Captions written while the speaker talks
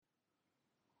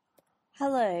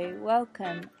Hello,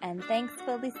 welcome, and thanks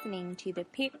for listening to the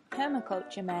PIP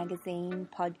Permaculture Magazine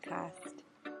podcast.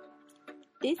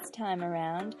 This time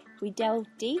around, we delve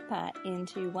deeper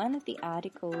into one of the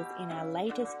articles in our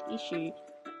latest issue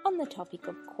on the topic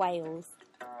of quails.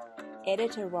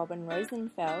 Editor Robin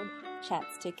Rosenfeld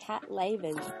chats to Kat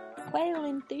Lavers, quail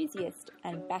enthusiast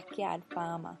and backyard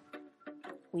farmer.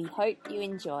 We hope you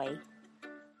enjoy.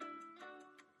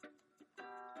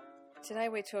 Today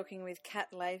we're talking with Kat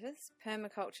Lavers,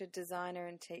 permaculture designer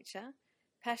and teacher,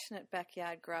 passionate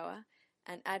backyard grower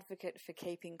and advocate for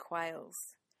keeping quails.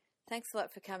 Thanks a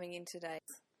lot for coming in today.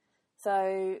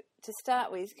 So to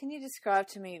start with, can you describe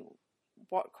to me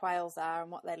what quails are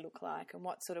and what they look like and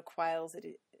what sort of quails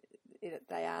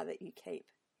they are that you keep?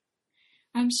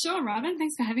 Sure, Robin.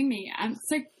 Thanks for having me.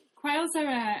 So quails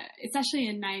it's actually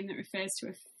a name that refers to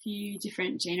a few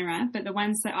different genera, but the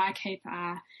ones that I keep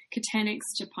are Coturnix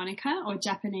japonica or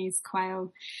Japanese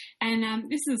quail.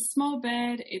 And this is a small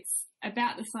bird. It's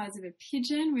about the size of a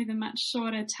pigeon with a much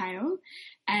shorter tail.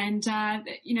 And,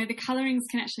 the colourings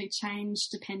can actually change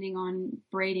depending on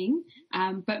breeding,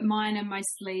 but mine are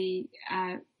mostly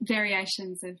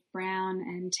variations of brown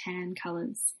and tan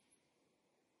colours.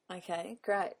 Okay,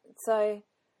 great. So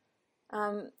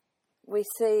we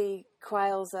see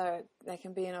quails they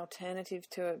can be an alternative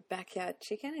to a backyard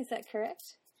chicken. Is that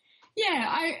correct?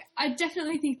 Yeah, I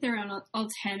definitely think they're an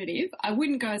alternative. I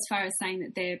wouldn't go as far as saying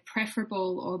that they're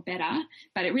preferable or better,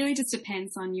 but it really just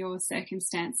depends on your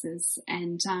circumstances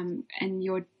and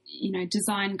your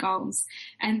design goals.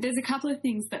 And there's a couple of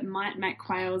things that might make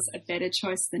quails a better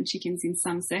choice than chickens in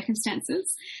some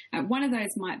circumstances. One of those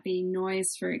might be noise,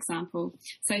 for example.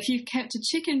 So if you've kept a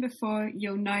chicken before,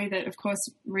 you'll know that, of course,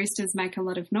 roosters make a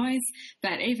lot of noise,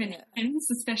 but even hens,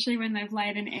 especially when they've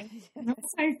laid an egg,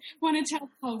 also want to tell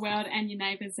the whole world and your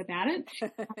neighbours about it.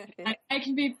 They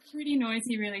can be pretty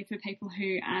noisy, really, for people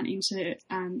who aren't into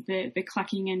the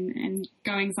clucking and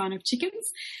goings-on of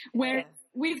chickens. Whereas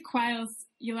with quails,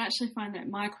 you'll actually find that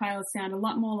my quails sound a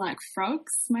lot more like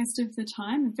frogs most of the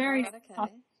time, very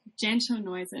soft, gentle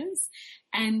noises.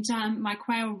 And my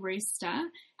quail rooster,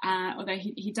 although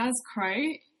he does crow,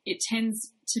 it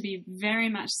tends to be very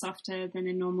much softer than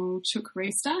a normal chook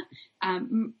rooster,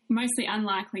 mostly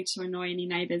unlikely to annoy any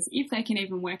neighbours if they can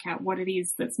even work out what it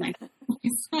is that's making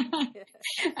noise.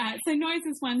 So noise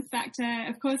is one factor.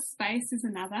 Of course, space is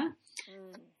another.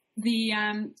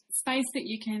 The space that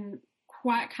you can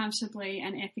quite comfortably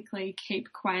and ethically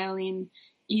keep quail in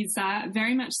is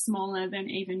very much smaller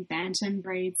than even bantam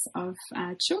breeds of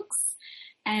chooks.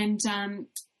 And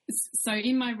so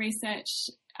in my research,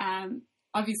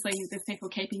 obviously there's people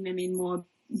keeping them in more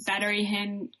battery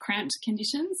hen cramped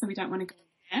conditions, so we don't want to go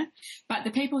there. But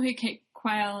the people who keep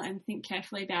quail and think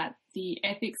carefully about the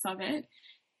ethics of it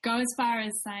go as far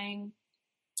as saying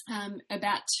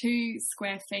about 2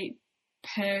 square feet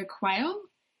per quail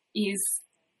is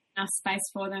enough space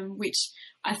for them, which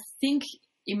I think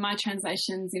in my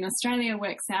translations in Australia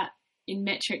works out in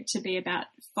metric to be about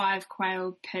 5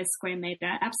 quail per square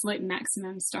metre, absolute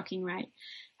maximum stocking rate.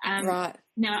 Right.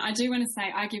 Now, I do want to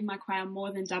say I give my quail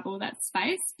more than double that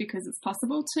space because it's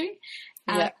possible to.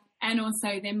 And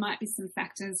also there might be some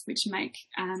factors which make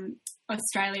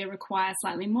Australia require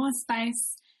slightly more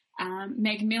space.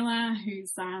 Meg Miller,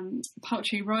 who's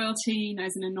poultry royalty,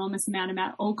 knows an enormous amount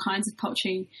about all kinds of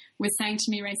poultry, was saying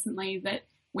to me recently that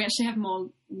we actually have more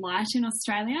light in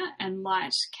Australia, and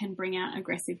light can bring out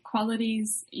aggressive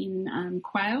qualities in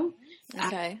quail.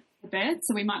 Birds,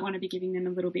 so we might want to be giving them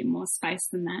a little bit more space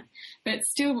than that. But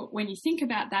still, when you think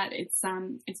about that, it's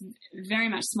very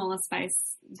much smaller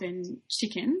space than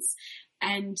chickens.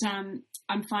 And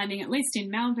I'm finding, at least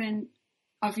in Melbourne,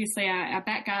 obviously our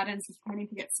back gardens are starting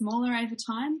to get smaller over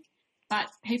time, but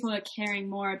people are caring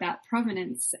more about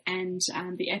provenance and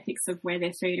the ethics of where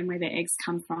their food and where their eggs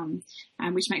come from,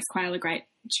 which makes quail a great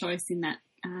choice in that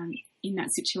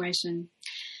situation.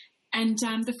 And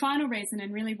the final reason,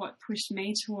 and really what pushed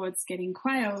me towards getting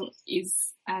quail, is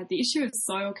the issue of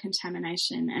soil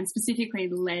contamination, and specifically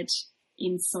lead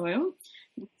in soil,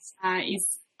 which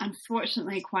is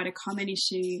unfortunately quite a common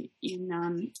issue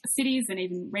in cities and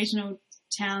even regional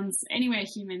towns, anywhere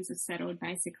humans have settled,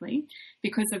 basically,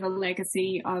 because of a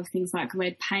legacy of things like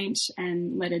lead paint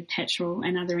and leaded petrol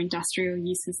and other industrial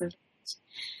uses of it.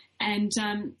 And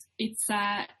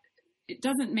it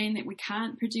doesn't mean that we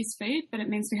can't produce food, but it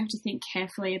means we have to think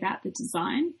carefully about the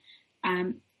design.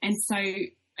 And so,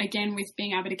 again, with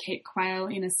being able to keep quail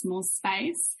in a small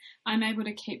space, I'm able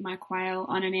to keep my quail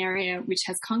on an area which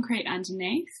has concrete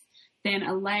underneath, then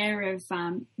a layer of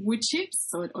wood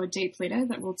chips or deep litter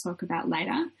that we'll talk about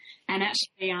later, and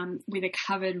actually with a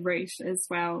covered roof as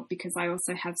well, because I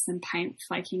also have some paint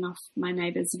flaking off my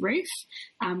neighbour's roof,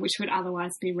 which would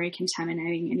otherwise be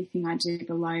recontaminating anything I do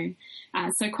below.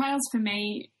 So quails for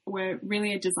me were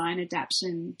really a design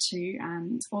adaptation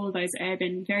to all of those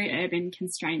very urban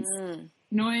constraints,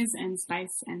 noise and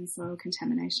space and soil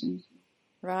contamination.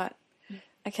 Right.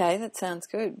 Okay, that sounds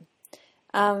good.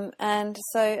 And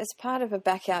so as part of a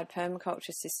backyard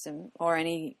permaculture system or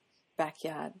any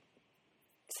backyard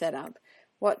setup,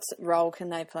 what role can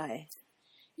they play?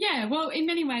 Yeah, well, in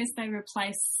many ways they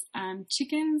replace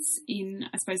chickens in,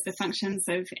 I suppose, the functions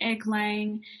of egg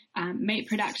laying, meat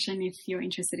production if you're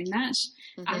interested in that,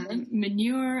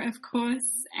 manure, of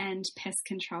course, and pest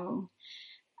control.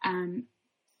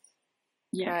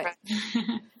 Yeah.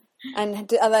 Right.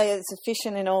 And are they as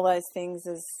efficient in all those things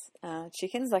as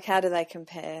chickens? Like, how do they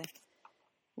compare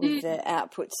with the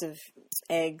outputs of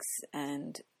eggs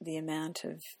and the amount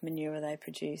of manure they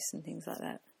produce and things like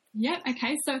that? Yeah,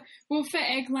 okay. So, well, for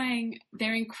egg laying,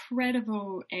 they're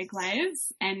incredible egg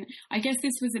layers, and I guess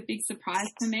this was a big surprise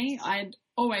for me. I'd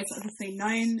always obviously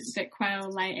known that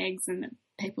quail lay eggs and that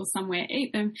people somewhere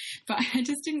eat them, but I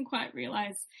just didn't quite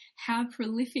realise how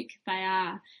prolific they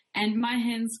are. And my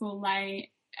hens will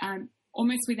lay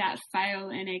almost without fail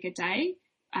an egg a day,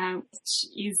 which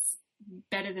is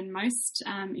better than most,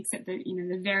 except that,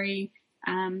 the very,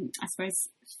 I suppose,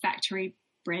 factory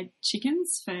bred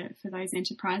chickens for those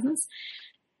enterprises.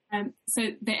 So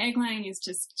the egg laying is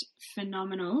just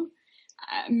phenomenal.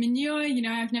 Manure,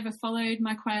 I've never followed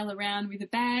my quail around with a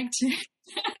bag to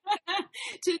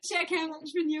to check how much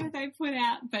manure they put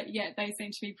out, but yet they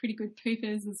seem to be pretty good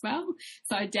poopers as well.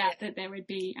 So I doubt that there would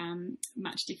be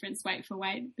much difference weight for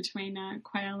weight between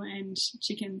quail and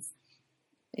chickens.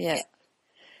 Yeah.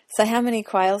 So how many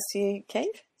quails do you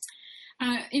keep?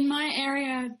 In my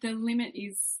area, the limit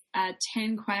is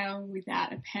 10 quail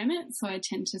without a permit, so I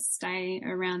tend to stay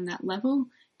around that level.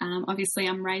 Obviously,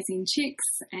 I'm raising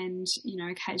chicks and,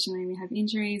 occasionally we have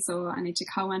injuries or I need to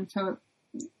cull one for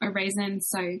a reason.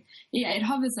 So, yeah, it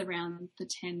hovers around the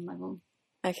 10 level.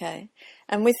 Okay.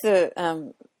 And with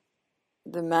the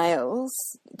males,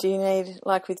 do you need,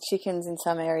 like with chickens in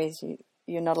some areas,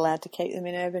 you're not allowed to keep them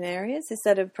in urban areas? Is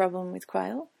that a problem with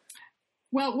quail?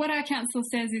 Well, what our council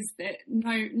says is that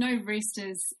no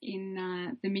roosters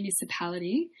in the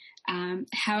municipality.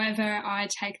 However, I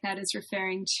take that as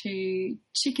referring to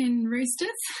chicken roosters.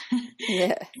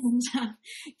 Yeah. And,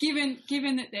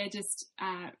 given that they're just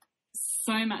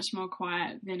so much more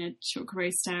quiet than a chook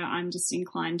rooster, I'm just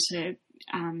inclined to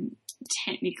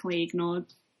technically ignore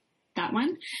that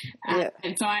one.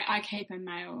 And so I keep a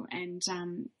male, and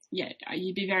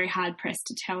you'd be very hard pressed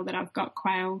to tell that I've got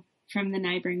quail from the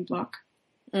neighbouring block.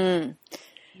 And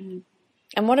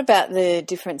what about the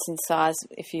difference in size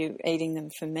if you're eating them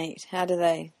for meat?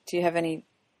 Do you have any,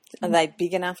 are they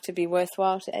big enough to be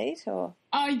worthwhile to eat, or?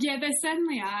 Oh yeah, they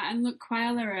certainly are. And look,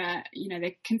 quail are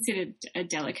they're considered a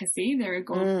delicacy. They're a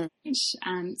gourmet.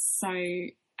 So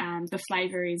the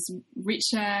flavour is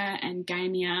richer and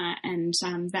gamier, and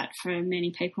that for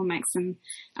many people makes them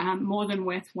more than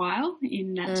worthwhile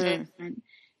in that judgment.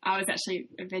 I was actually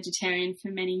a vegetarian for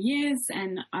many years,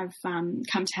 and I've come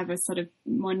to have a sort of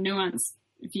more nuanced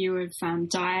view of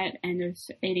diet and of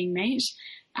eating meat,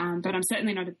 but I'm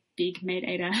certainly not a big meat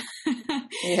eater.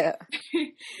 Yeah.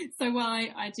 So while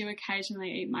I do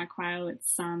occasionally eat my quail,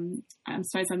 it's I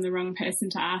suppose I'm the wrong person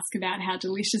to ask about how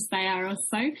delicious they are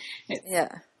also.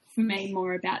 It's for me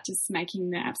more about just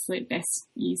making the absolute best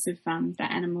use of the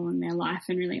animal and their life,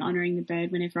 and really honouring the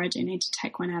bird whenever I do need to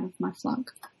take one out of my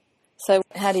flock. So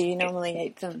how do you normally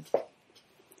eat them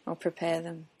or prepare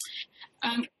them?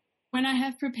 When I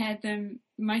have prepared them,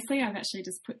 mostly I've actually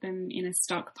just put them in a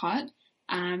stock pot.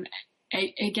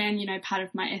 Again, part of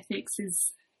my ethics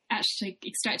is actually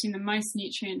extracting the most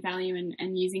nutrient value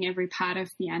and using every part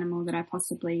of the animal that I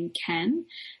possibly can.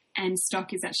 And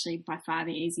stock is actually by far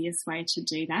the easiest way to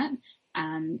do that.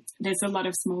 There's a lot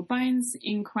of small bones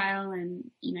in quail, and,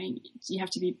 you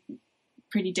have to be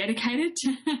pretty dedicated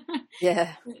to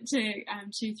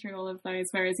chew through all of those,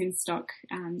 whereas in stock,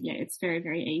 it's very,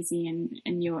 very easy,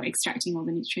 and you're extracting all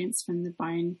the nutrients from the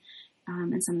bone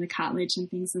and some of the cartilage and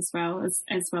things as well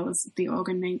as the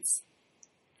organ meats.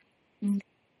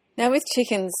 Now with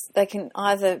chickens, they can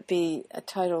either be a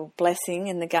total blessing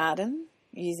in the garden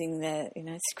using their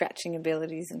scratching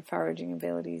abilities and foraging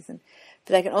abilities, but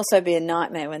they can also be a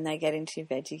nightmare when they get into your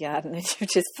veggie garden and you've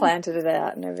just planted it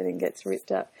out and everything gets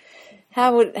ripped up.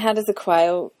 How does the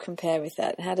quail compare with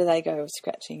that? How do they go with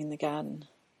scratching in the garden?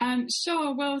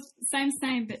 Sure. Well, same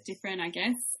but different, I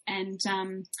guess. And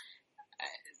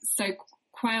So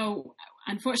quail,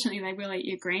 unfortunately, they will eat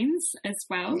your greens as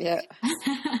well. Yeah.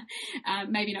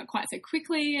 Maybe not quite so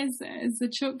quickly as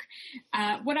the chook.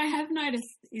 What I have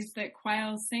noticed is that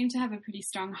quails seem to have a pretty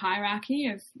strong hierarchy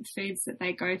of foods that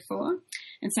they go for.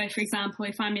 And so, for example,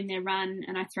 if I'm in their run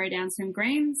and I throw down some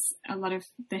greens, a lot of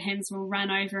the hens will run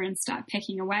over and start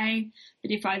pecking away.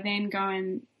 But if I then go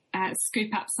and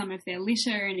scoop up some of their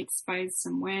litter and expose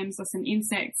some worms or some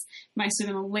insects, most of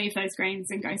them will leave those greens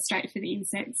and go straight for the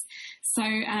insects. So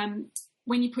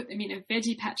when you put them in a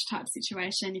veggie patch type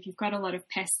situation, if you've got a lot of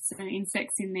pests and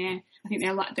insects in there, I think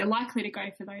they're likely to go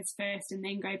for those first and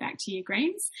then go back to your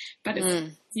greens. But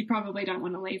you probably don't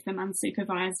want to leave them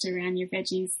unsupervised around your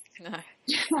veggies. No.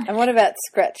 And what about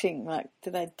scratching? Like,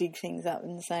 do they dig things up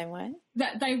in the same way?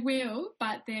 They will,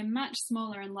 but they're much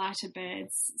smaller and lighter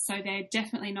birds, so they're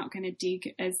definitely not going to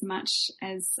dig as much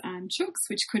as chooks,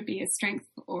 which could be a strength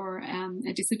or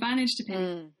a disadvantage,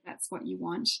 depending if that's what you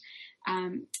want.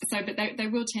 But they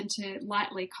will tend to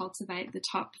lightly cultivate the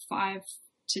top 5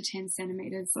 to 10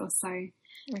 centimetres or so.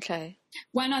 Okay.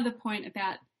 One other point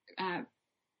about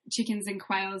chickens and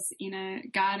quails in a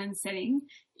garden setting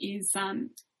is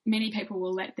many people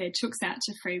will let their chooks out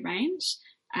to free range.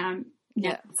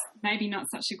 Maybe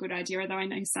not such a good idea, although I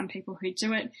know some people who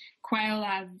do it. Quail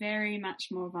are very much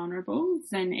more vulnerable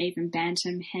than even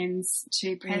bantam hens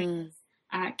to predators.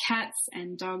 Cats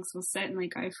and dogs will certainly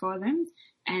go for them.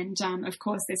 And, of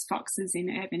course, there's foxes in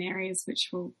urban areas which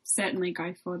will certainly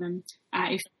go for them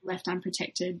if left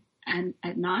unprotected and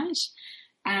at night.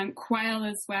 Quail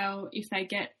as well, if they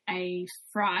get a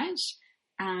fright,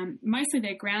 mostly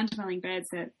they're ground-dwelling birds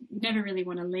that never really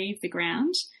want to leave the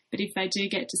ground, but if they do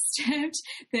get disturbed,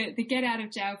 the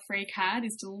get-out-of-jail-free card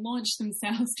is to launch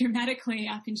themselves dramatically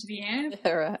up into the air.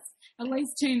 Yeah, right. At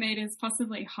least 2 metres,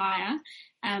 possibly higher.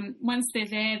 Once they're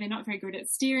there, they're not very good at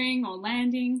steering or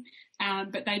landing,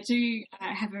 but they do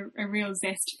have a real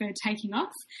zest for taking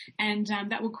off, and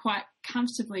that will quite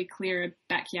comfortably clear a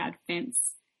backyard fence.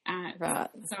 Right.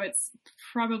 So it's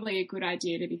probably a good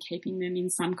idea to be keeping them in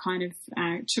some kind of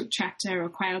chook tractor or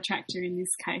quail tractor in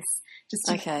this case, just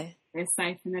to make sure they're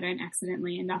safe and they don't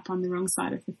accidentally end up on the wrong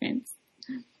side of the fence.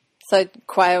 So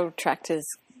quail tractors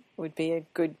would be a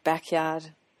good backyard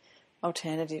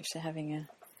alternative to having a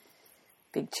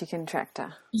big chicken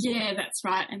tractor. Yeah, that's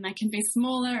right. And they can be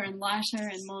smaller and lighter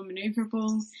and more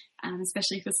manoeuvrable,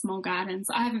 especially for small gardens.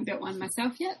 I haven't built one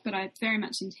myself yet, but I very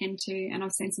much intend to, and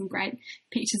I've seen some great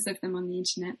pictures of them on the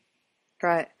internet.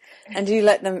 Great. And do you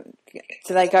let them,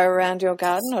 do they go around your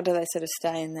garden or do they sort of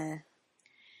stay in there?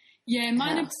 Yeah,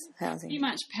 mine are pretty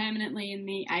much permanently in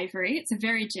the aviary. It's a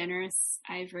very generous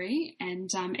aviary, and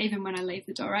even when I leave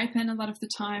the door open a lot of the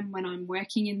time when I'm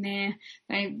working in there,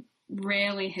 they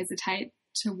rarely hesitate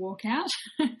to walk out.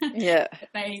 Yeah.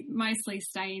 They mostly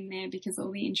stay in there because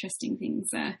all the interesting things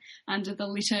are under the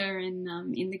litter and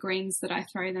in the greens that I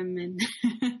throw them, and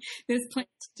there's plenty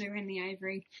to do in the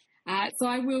aviary. So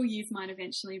I will use mine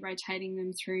eventually, rotating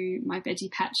them through my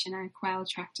veggie patch in a quail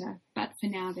tractor, but for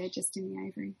now they're just in the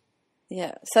aviary.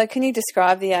 Yeah. So can you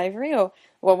describe the aviary, or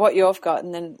what you've got,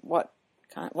 and then what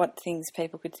things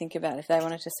people could think about if they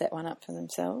wanted to set one up for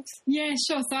themselves? Yeah,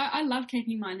 sure. So I love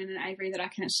keeping mine in an aviary that I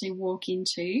can actually walk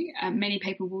into. Many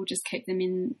people will just keep them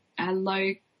in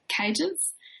low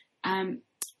cages.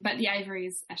 But the aviary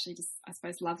is actually just, I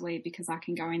suppose, lovely because I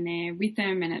can go in there with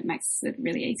them, and it makes it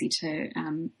really easy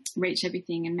to reach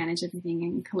everything and manage everything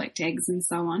and collect eggs and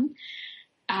so on.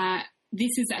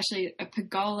 This is actually a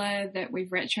pergola that we've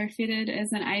retrofitted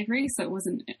as an aviary, so it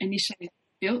wasn't initially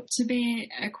built to be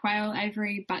a quail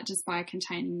aviary, but just by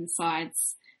containing the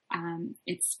sides,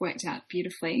 it's worked out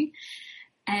beautifully.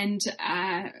 And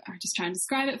I'll just try and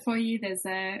describe it for you. There's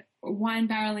a wine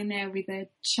barrel in there with a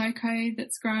choco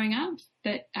that's growing up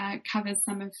that covers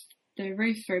some of the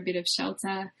roof for a bit of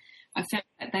shelter. I found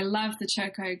that they love the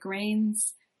choco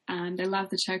greens. They love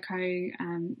the choco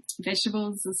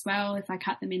vegetables as well. If I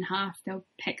cut them in half, they'll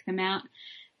peck them out.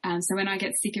 So when I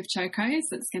get sick of chocos,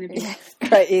 it's going to be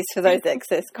great use for those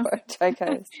excess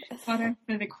chocos. Fodder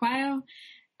for the quail.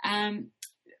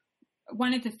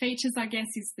 One of the features, I guess,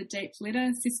 is the deep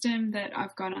litter system that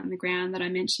I've got on the ground that I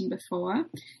mentioned before.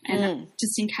 And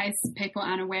just in case people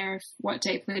aren't aware of what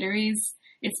deep litter is,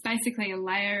 it's basically a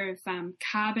layer of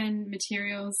carbon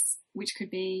materials, which could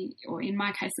be, or in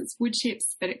my case, it's wood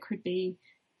chips, but it could be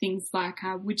things like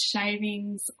wood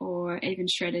shavings or even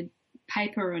shredded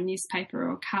paper or newspaper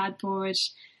or cardboard.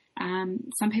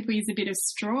 Some people use a bit of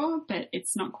straw, but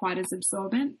it's not quite as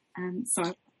absorbent. So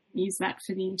I use that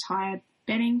for the entire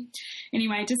bedding.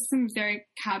 Anyway, just some very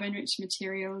carbon-rich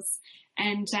materials.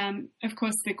 And, of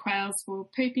course, the quails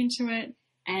will poop into it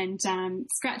and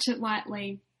scratch it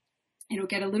lightly. it'll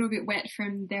get a little bit wet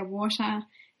from their water.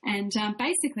 And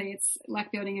basically it's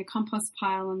like building a compost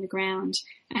pile on the ground,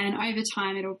 and over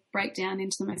time it'll break down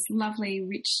into the most lovely,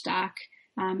 rich, dark,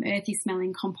 earthy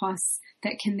smelling compost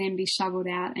that can then be shoveled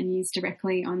out and used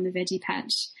directly on the veggie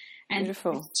patch. And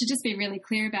Beautiful. to just be really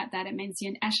clear about that, it means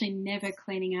you're actually never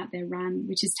cleaning out their run,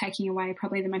 which is taking away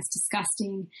probably the most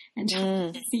disgusting and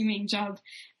seeming job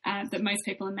that most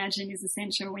people imagine is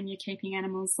essential when you're keeping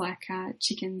animals like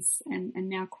chickens and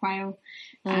now quail.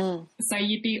 So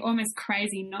you'd be almost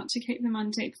crazy not to keep them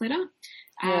on deep litter.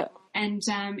 And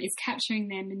it's capturing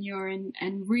their manure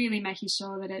and really making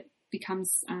sure that it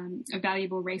becomes a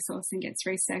valuable resource and gets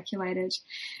recirculated.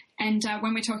 And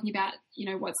when we're talking about,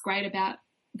 what's great about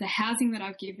the housing that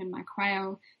I've given my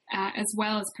quail, as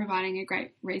well as providing a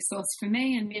great resource for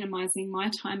me and minimising my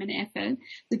time and effort,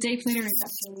 the deep litter is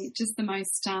actually just the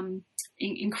most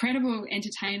incredible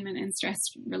entertainment and stress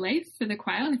relief for the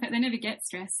quail. In fact, they never get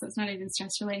stressed, so it's not even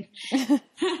stress relief.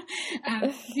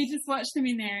 If you just watch them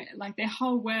in there, like their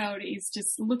whole world is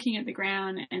just looking at the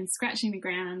ground and scratching the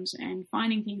ground and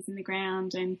finding things in the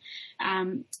ground. And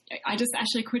I just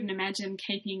actually couldn't imagine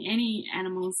keeping any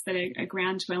animals that are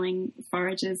ground-dwelling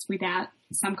foragers without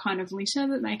some kind of litter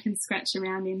that they can scratch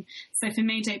around in. So for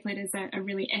me, deep litter is a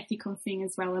really ethical thing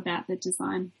as well about the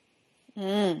design.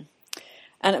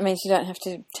 And it means you don't have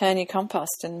to turn your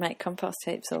compost and make compost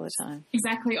heaps all the time.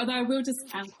 Exactly. Although I will just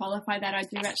qualify that. I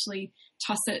do actually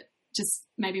toss it just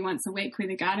maybe once a week with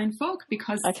a garden fork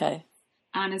because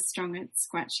aren't as strong at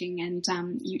scratching, and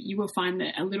you will find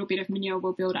that a little bit of manure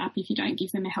will build up if you don't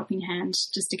give them a helping hand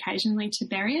just occasionally to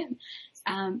bury it.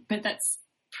 But that's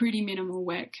pretty minimal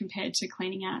work compared to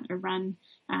cleaning out a run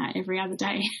every other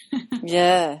day.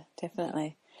 Yeah,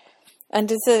 definitely. And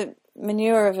does the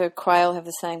manure of a quail have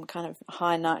the same kind of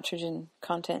high nitrogen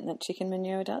content that chicken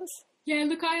manure does? Yeah,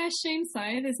 look, I assume so.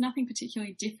 There's nothing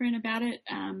particularly different about it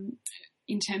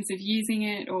in terms of using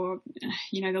it or,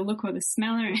 the look or the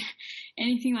smell or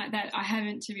anything like that. I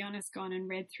haven't, to be honest, gone and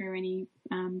read through any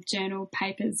journal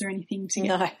papers or anything to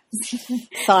get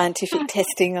scientific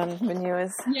testing on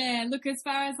manures. Yeah, look, as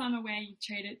far as I'm aware, you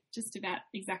treat it just about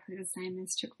exactly the same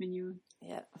as chook manure.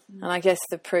 Yeah, and I guess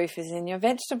the proof is in your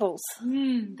vegetables.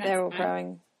 They're all right.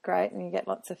 growing great and you get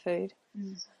lots of food.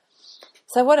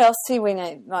 So what else do we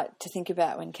need to think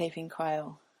about when keeping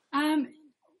quail?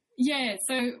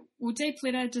 Deep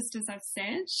litter, just as I've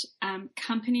said,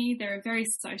 company, they're a very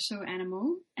social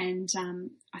animal, and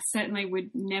I certainly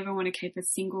would never want to keep a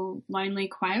single lonely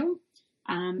quail.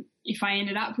 If I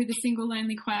ended up with a single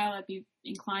lonely quail, I'd be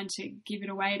inclined to give it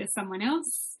away to someone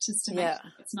else just to make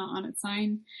sure it's not on its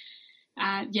own.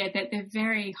 They're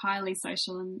very highly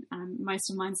social, and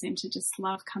most of mine seem to just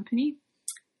love company.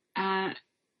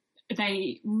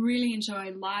 They really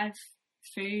enjoy live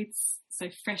foods, so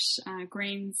fresh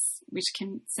greens, which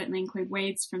can certainly include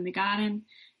weeds from the garden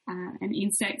and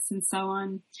insects and so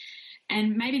on.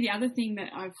 And maybe the other thing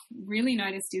that I've really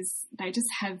noticed is they just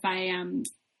have a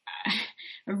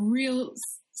real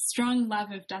strong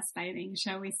love of dust bathing,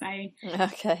 shall we say.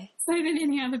 Okay. So than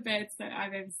any other birds that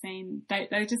I've ever seen.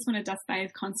 They just want to dust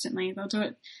bathe constantly. They'll do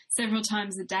it several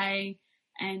times a day.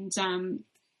 And,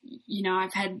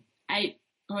 I've had 8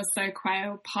 or so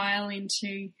quail pile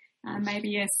into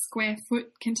maybe a square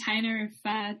foot container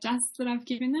of dust that I've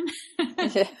given them.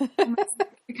 It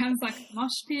becomes like a mosh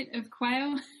pit of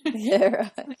quail. Yeah,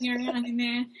 right. Around in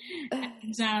there.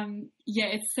 And,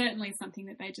 it's certainly something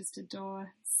that they just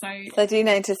adore. So do you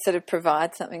need to sort of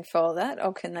provide something for that,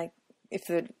 or can they, if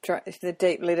the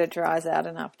deep litter dries out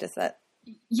enough,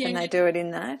 can they do it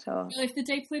in that? Or? Well, if the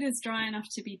deep litter is dry enough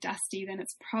to be dusty, then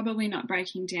it's probably not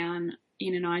breaking down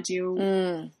in an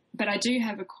ideal. But I do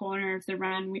have a corner of the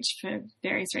run which, for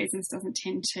various reasons, doesn't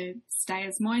tend to stay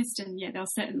as moist, and they'll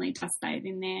certainly dust bathe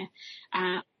in there.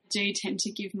 I do tend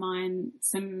to give mine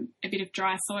a bit of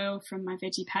dry soil from my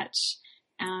veggie patch,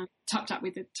 topped up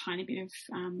with a tiny bit of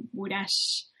wood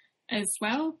ash as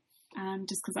well,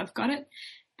 just because I've got it.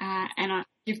 And I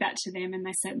give that to them, and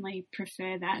they certainly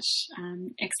prefer that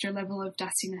extra level of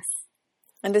dustiness.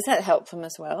 And does that help them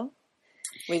as well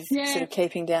with sort of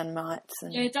keeping down mites?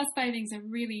 Yeah, dust bathing's a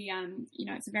really,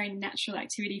 it's a very natural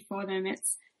activity for them.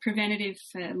 It's preventative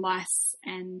for lice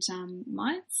and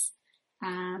mites.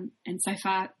 And so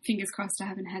far, fingers crossed, I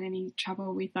haven't had any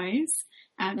trouble with those.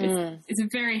 It's a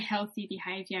very healthy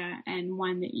behaviour and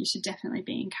one that you should definitely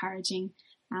be encouraging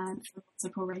for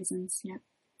multiple reasons. Yeah.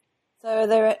 So are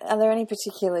there any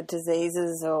particular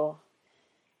diseases or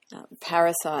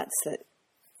parasites that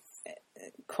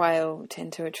quail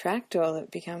tend to attract or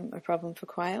that become a problem for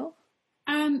quail?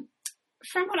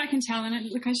 From what I can tell,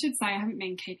 and look, I should say I haven't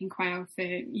been keeping quail for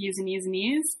years and years and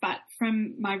years, but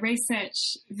from my research,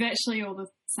 virtually all the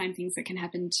same things that can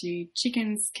happen to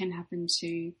chickens can happen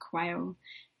to quail.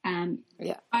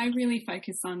 I really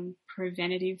focus on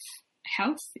preventative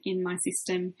health in my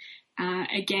system.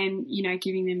 Again,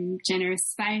 giving them generous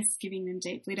space, giving them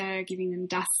deep litter, giving them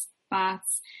dust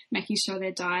baths, making sure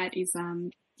their diet is,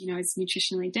 as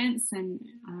nutritionally dense and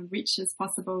rich as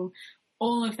possible.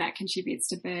 All of that contributes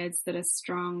to birds that are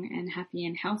strong and happy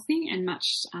and healthy and much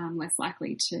less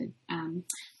likely to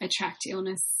attract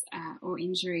illness or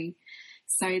injury.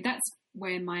 So that's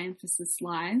where my emphasis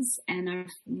lies, and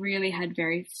I've really had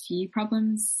very few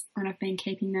problems when I've been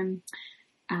keeping them.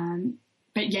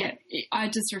 But yeah, I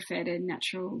just refer to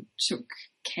natural chook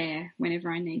care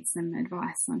whenever I need some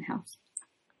advice on health.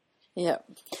 Yeah.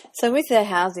 So with their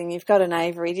housing, you've got an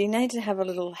aviary. Do you need to have a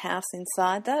little house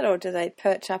inside that, or do they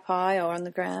perch up high or on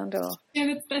the ground? Or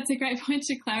yeah, that's a great point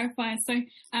to clarify. So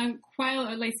quail, or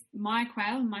at least my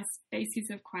species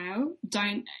of quail,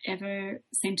 don't ever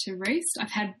seem to roost.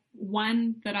 I've had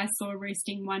one that I saw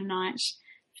roosting one night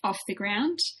off the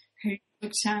ground who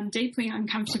looked deeply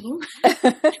uncomfortable.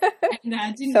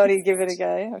 And didn't thought he'd give it a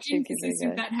go. Didn't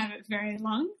consistent that have it very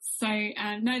long. So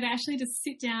no, they actually just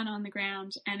sit down on the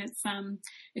ground, and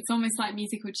it's almost like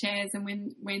musical chairs. And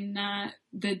when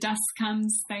the dusk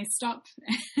comes, they stop.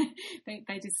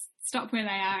 they just stop where they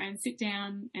are and sit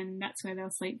down, and that's where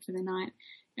they'll sleep for the night.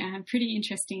 Pretty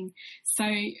interesting. So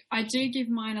I do give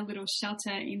mine a little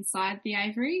shelter inside the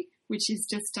aviary, which is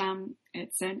just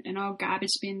it's an old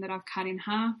garbage bin that I've cut in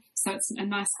half. So it's a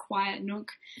nice quiet nook.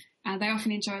 They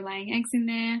often enjoy laying eggs in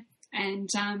there, and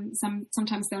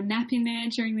sometimes they'll nap in there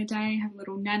during the day, have a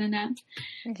little nana nap.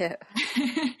 Yeah.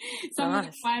 Some of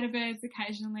the quieter birds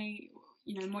occasionally,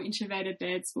 more introverted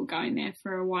birds will go in there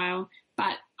for a while,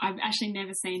 but I've actually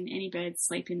never seen any birds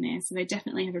sleep in there, so they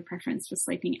definitely have a preference for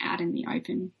sleeping out in the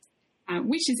open,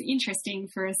 which is interesting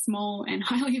for a small and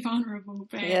highly vulnerable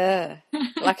bird. Yeah.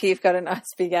 Lucky you've got a nice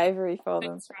big aviary for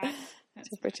them. That's right.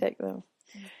 To protect them.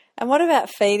 And what about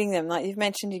feeding them? Like you've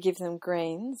mentioned, you give them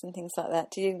greens and things like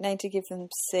that. Do you need to give them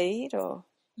seed or?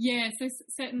 Yeah, so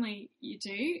certainly you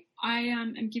do. I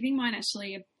am giving mine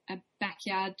actually a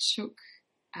backyard chook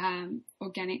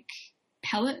organic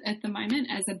pellet at the moment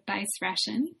as a base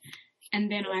ration, and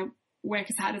then I work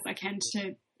as hard as I can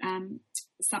to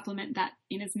supplement that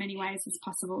in as many ways as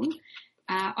possible.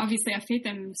 Obviously, I feed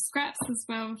them scraps as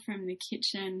well from the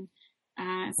kitchen.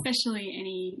 Especially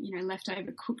any,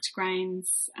 leftover cooked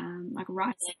grains, like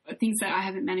rice, things that I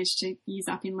haven't managed to use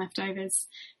up in leftovers,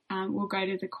 will go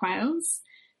to the quails.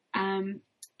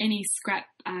 Any scrap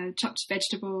chopped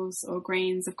vegetables or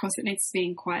greens, of course, it needs to be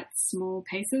in quite small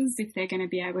pieces if they're going to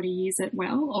be able to use it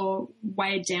well, or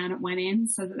weighed down at one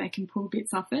end so that they can pull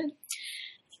bits off it.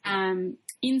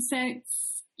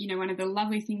 Insects, one of the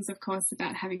lovely things, of course,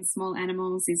 about having small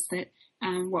animals is that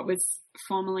what was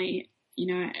formerly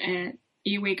an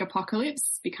earwig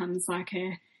apocalypse becomes like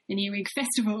an earwig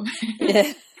festival.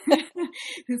 Yeah.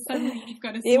 Suddenly you've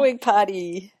got a earwig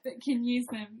party that can use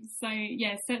them. So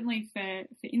yeah, certainly for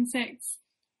insects,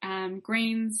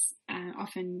 greens,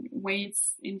 often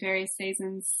weeds in various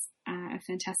seasons are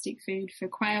fantastic food for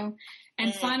quail.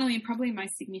 And finally, and probably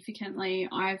most significantly,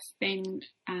 I've been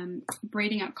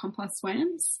breeding up compost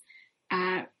worms.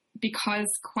 Because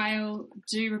quail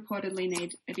do reportedly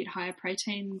need a bit higher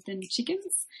protein than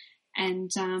chickens,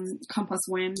 and compost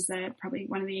worms are probably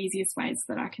one of the easiest ways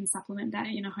that I can supplement that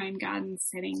in a home garden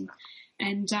setting.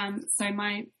 And so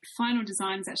my final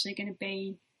design is actually going to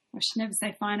be, I should never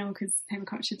say final because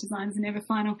permaculture designs are never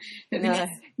final, but the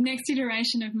next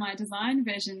iteration of my design,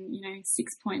 version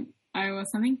 6.0 or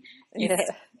something,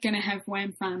 is going to have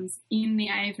worm farms in the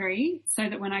aviary, so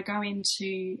that when I go in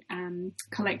to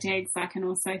collect eggs, I can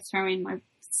also throw in my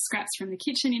scraps from the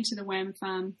kitchen into the worm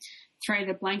farm, throw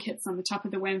the blankets on the top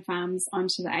of the worm farms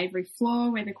onto the aviary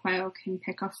floor where the quail can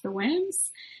peck off the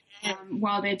worms.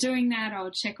 While they're doing that,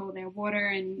 I'll check all their water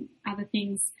and other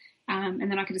things, and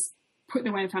then I can just put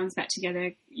the worm farms back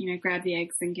together, grab the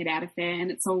eggs and get out of there, and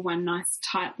it's all one nice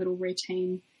tight little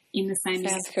routine in the same.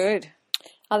 Sounds good.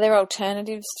 Are there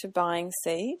alternatives to buying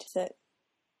seed?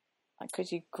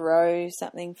 Could you grow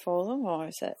something for them, or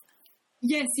is it?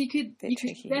 Yes, you could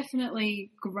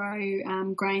definitely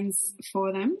grow grains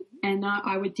for them, and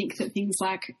I would think that things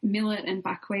like millet and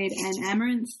buckwheat and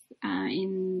amaranth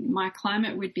in my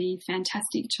climate would be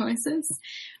fantastic choices.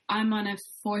 I'm on a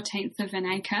 14th of an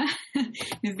acre,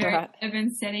 a very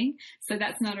urban setting, so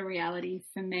that's not a reality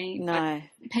for me. No.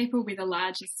 But people with a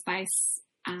larger space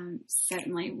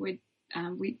certainly would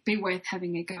be worth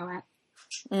having a go at.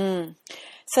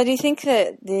 So do you think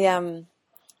that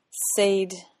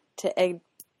seed to egg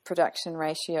production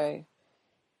ratio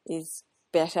is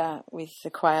better with the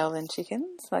quail than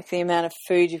chickens? Like the amount of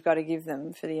food you've got to give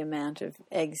them for the amount of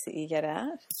eggs that you get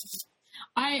out?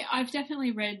 I've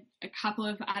definitely read a couple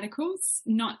of articles,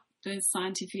 not the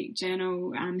scientific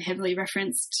journal heavily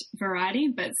referenced variety,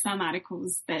 but some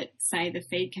articles that say the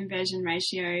feed conversion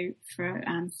ratio for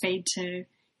feed to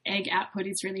egg output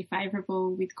is really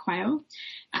favourable with quail.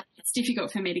 It's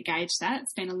difficult for me to gauge that.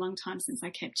 It's been a long time since I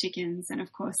kept chickens, and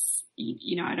of course,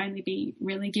 you know, I'd only be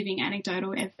really giving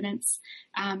anecdotal evidence,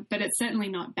 but it's certainly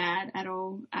not bad at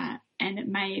all, and it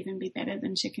may even be better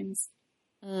than chickens.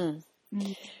 Mm.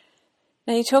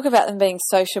 Now, you talk about them being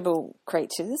sociable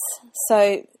creatures,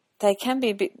 so they can be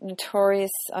a bit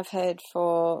notorious, I've heard,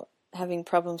 for having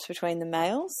problems between the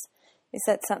males. Is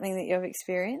that something that you've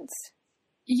experienced?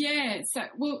 Yeah,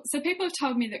 so people have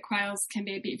told me that quails can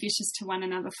be a bit vicious to one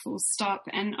another, full stop.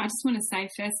 And I just want to say,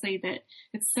 firstly, that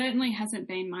it certainly hasn't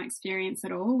been my experience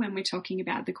at all when we're talking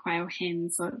about the quail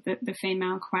hens or the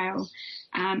female quail.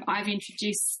 I've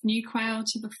introduced new quail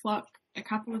to the flock a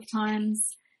couple of times.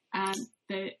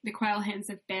 The quail hens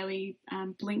have barely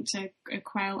blinked a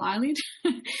quail eyelid,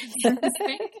 so to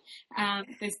speak.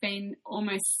 There's been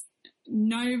almost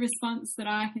no response that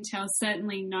I can tell,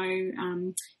 certainly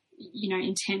no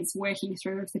intense working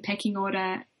through of the pecking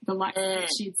order, the like that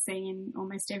you'd see in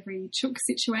almost every chook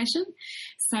situation.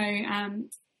 So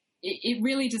it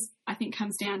really just, I think,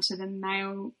 comes down to the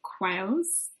male quails,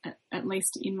 at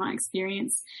least in my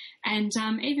experience. And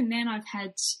even then, I've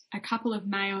had a couple of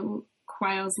male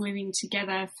quails living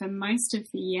together for most of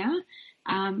the year,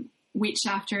 which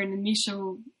after an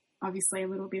initial, obviously a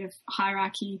little bit of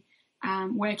hierarchy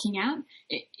working out,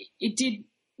 it did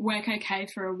work okay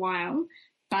for a while.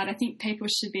 But I think people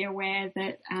should be aware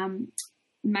that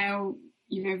male,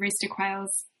 rooster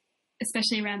quails,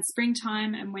 especially around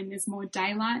springtime and when there's more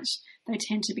daylight, they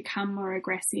tend to become more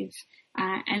aggressive.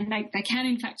 And they can,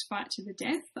 in fact, fight to the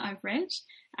death, I've read.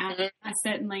 I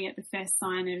certainly, at the first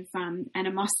sign of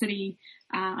animosity,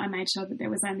 I made sure that there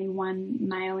was only one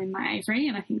male in my aviary,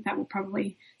 and I think that will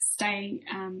probably stay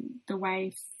the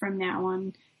way from now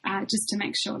on, just to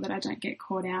make sure that I don't get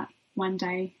caught out one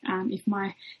day if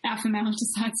my alpha male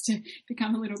decides to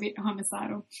become a little bit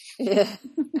homicidal. Yeah.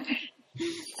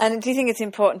 And do you think it's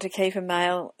important to keep a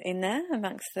male in there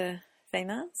amongst the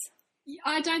females?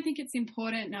 I don't think it's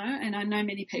important, no, and I know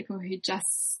many people who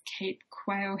just keep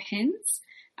quail hens.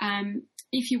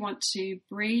 If you want to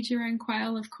breed your own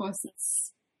quail, of course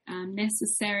it's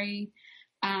necessary.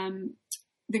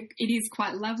 It is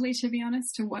quite lovely, to be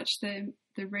honest, to watch the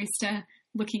rooster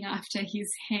looking after his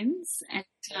hens, and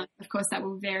of course that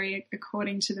will vary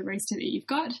according to the rooster that you've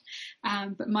got.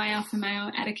 But my alpha male,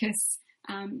 Atticus,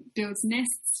 builds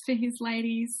nests for his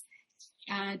ladies,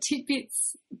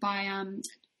 tidbits by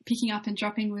picking up and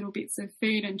dropping little bits of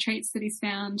food and treats that he's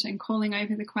found and calling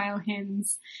over the quail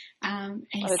hens.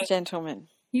 What a gentleman.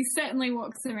 He certainly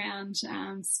walks around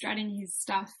strutting his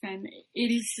stuff, and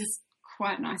it is just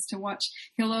quite nice to watch.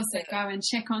 He'll also go and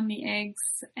check on the eggs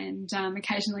and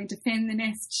occasionally defend the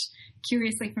nest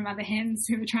curiously from other hens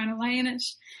who are trying to lay in it.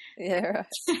 Yeah,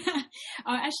 right.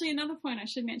 Actually, another point I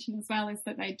should mention as well is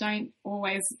that they don't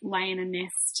always lay in a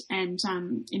nest, and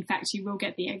in fact you will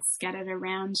get the eggs scattered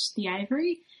around the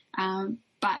aviary.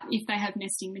 But if they have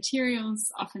nesting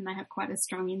materials, often they have quite a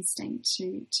strong instinct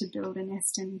to build a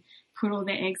nest and put all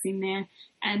their eggs in there.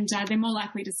 And they're more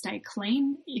likely to stay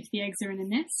clean if the eggs are in a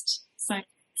nest. So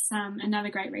it's another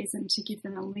great reason to give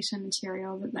them a litter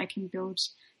material that they can build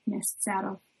nests out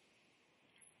of.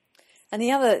 And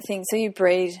the other thing, so you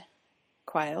breed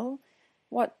quail.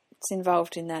 What's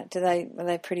involved in that? Are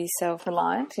they pretty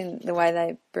self-reliant in the way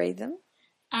they breed them?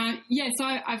 Yeah, so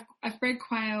I've bred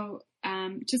quail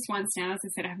just once now. As I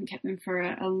said, I haven't kept them for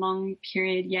a long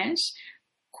period yet.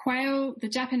 Quail, the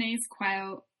Japanese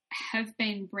quail, have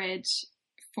been bred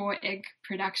for egg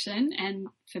production and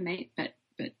for meat, but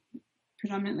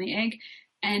predominantly egg.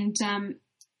 And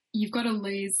you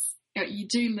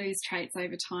do lose traits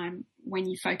over time when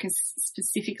you focus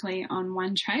specifically on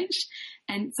one trait.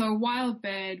 And so a wild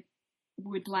bird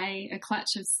would lay a clutch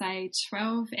of, say,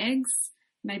 12 eggs,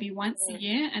 maybe once a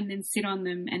year, and then sit on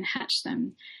them and hatch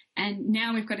them. And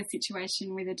now we've got a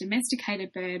situation with a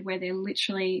domesticated bird where they're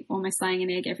literally almost laying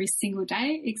an egg every single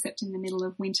day, except in the middle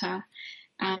of winter.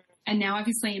 And now,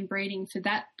 obviously, in breeding for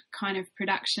that kind of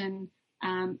production,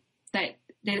 that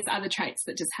there's other traits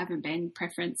that just haven't been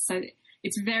preferenced. So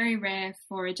it's very rare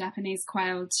for a Japanese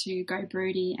quail to go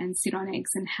broody and sit on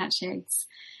eggs and hatch eggs.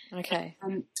 Okay.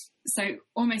 So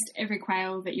almost every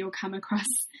quail that you'll come across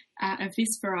of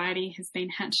this variety has been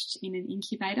hatched in an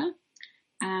incubator.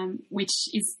 which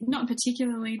is not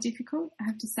particularly difficult, I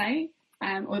have to say,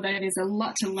 although there's a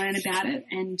lot to learn about it.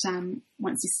 And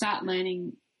once you start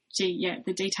learning,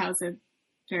 the details are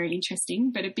very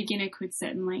interesting, but a beginner could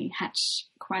certainly hatch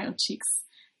quail chicks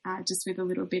just with a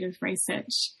little bit of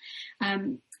research.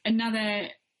 Another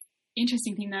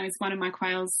interesting thing, though, is one of my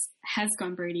quails has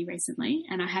gone broody recently,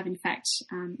 and I have, in fact,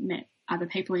 met other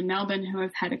people in Melbourne who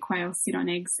have had a quail sit on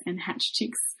eggs and hatch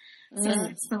chicks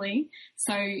successfully.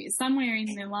 So somewhere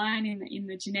in the line, in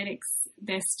the genetics,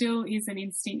 there still is an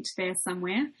instinct there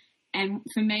somewhere. And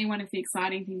for me, one of the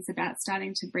exciting things about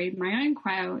starting to breed my own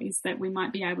quail is that we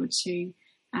might be able to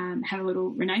have a little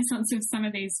renaissance of some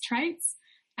of these traits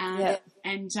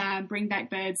and bring back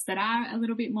birds that are a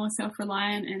little bit more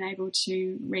self-reliant and able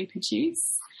to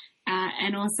reproduce,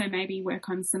 and also maybe work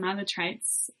on some other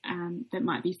traits that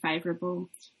might be favourable,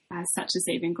 such as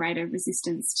even greater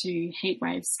resistance to heat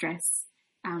wave stress.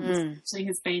 Which actually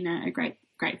has been a great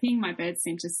thing. My birds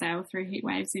seem to sail through heat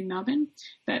waves in Melbourne,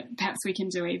 but perhaps we can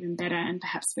do even better, and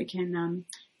perhaps we can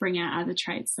bring out other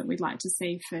traits that we'd like to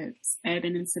see for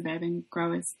urban and suburban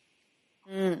growers.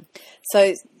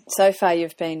 So far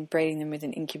you've been breeding them with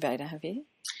an incubator, have you?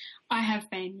 I have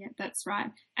been, yeah, that's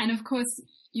right. And of course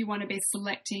you want to be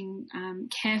selecting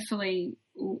carefully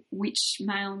which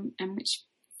male and which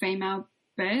female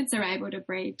birds are able to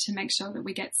breed to make sure that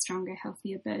we get stronger,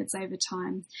 healthier birds over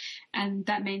time. And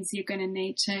that means you're going to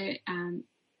need to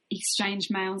exchange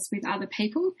males with other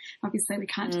people. Obviously, we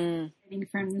can't do breeding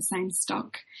from the same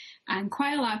stock. And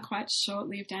quail are quite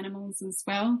short-lived animals as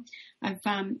well. I've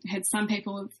heard some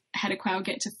people have had a quail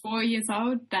get to 4 years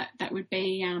old. That would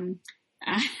be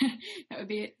that would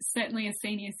be certainly a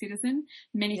senior citizen.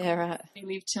 Many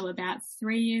live till about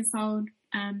 3 years old,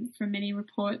 from many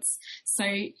reports. So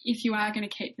if you are going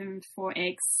to keep them for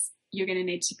eggs, you're going to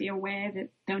need to be aware that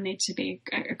there'll need to be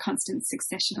a constant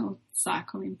successional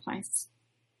cycle in place.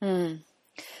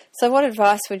 So what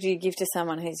advice would you give to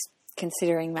someone who's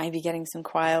considering maybe getting some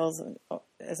quails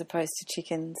as opposed to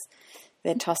chickens?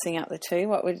 They're tossing up the two.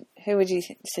 Who would you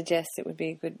suggest it would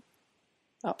be a good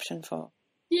option for?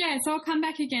 Yeah, so I'll come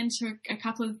back again to a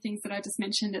couple of the things that I just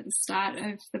mentioned at the start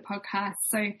of the podcast.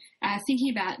 So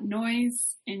thinking about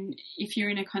noise, and if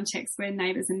you're in a context where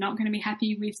neighbours are not going to be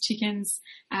happy with chickens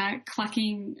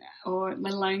clucking or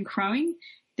let alone crowing,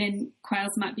 then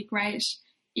quails might be great.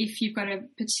 If you've got a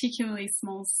particularly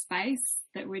small space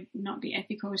that would not be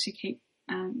ethical to keep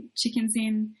chickens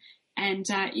in, and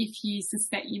if you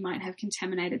suspect you might have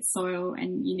contaminated soil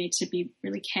and you need to be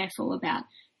really careful about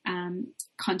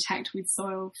contact with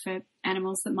soil for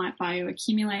animals that might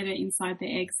bioaccumulate inside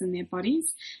their eggs and their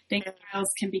bodies, then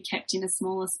quails can be kept in a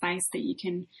smaller space that you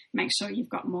can make sure you've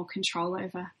got more control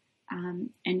over. And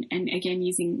again,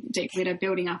 using deep litter,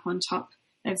 building up on top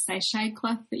of, say, shade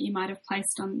cloth that you might have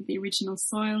placed on the original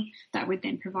soil, that would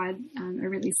then provide a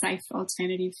really safe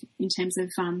alternative in terms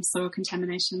of soil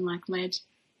contamination like lead.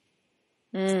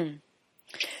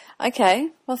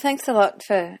 Okay, well, thanks a lot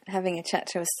for having a chat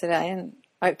to us today and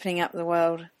opening up the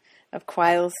world of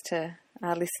quails to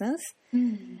our listeners.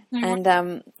 And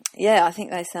I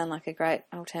think they sound like a great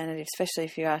alternative, especially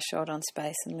if you are short on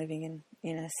space and living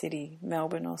in a city,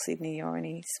 Melbourne or Sydney or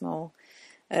any small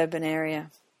urban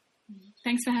area.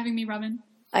 Thanks for having me, Robin.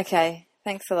 Okay,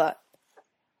 thanks a lot.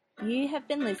 You have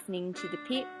been listening to the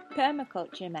Pip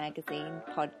Permaculture Magazine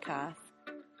podcast.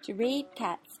 To read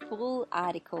Kat's full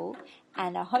article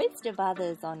and a host of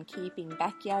others on keeping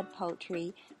backyard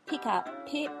poultry, pick up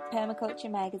Pip Permaculture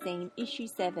Magazine Issue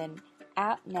 7,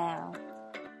 out now.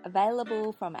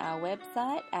 Available from our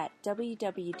website at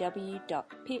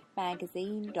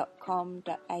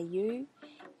www.pipmagazine.com.au,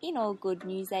 in all good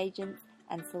newsagents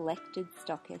and selected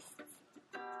stockists.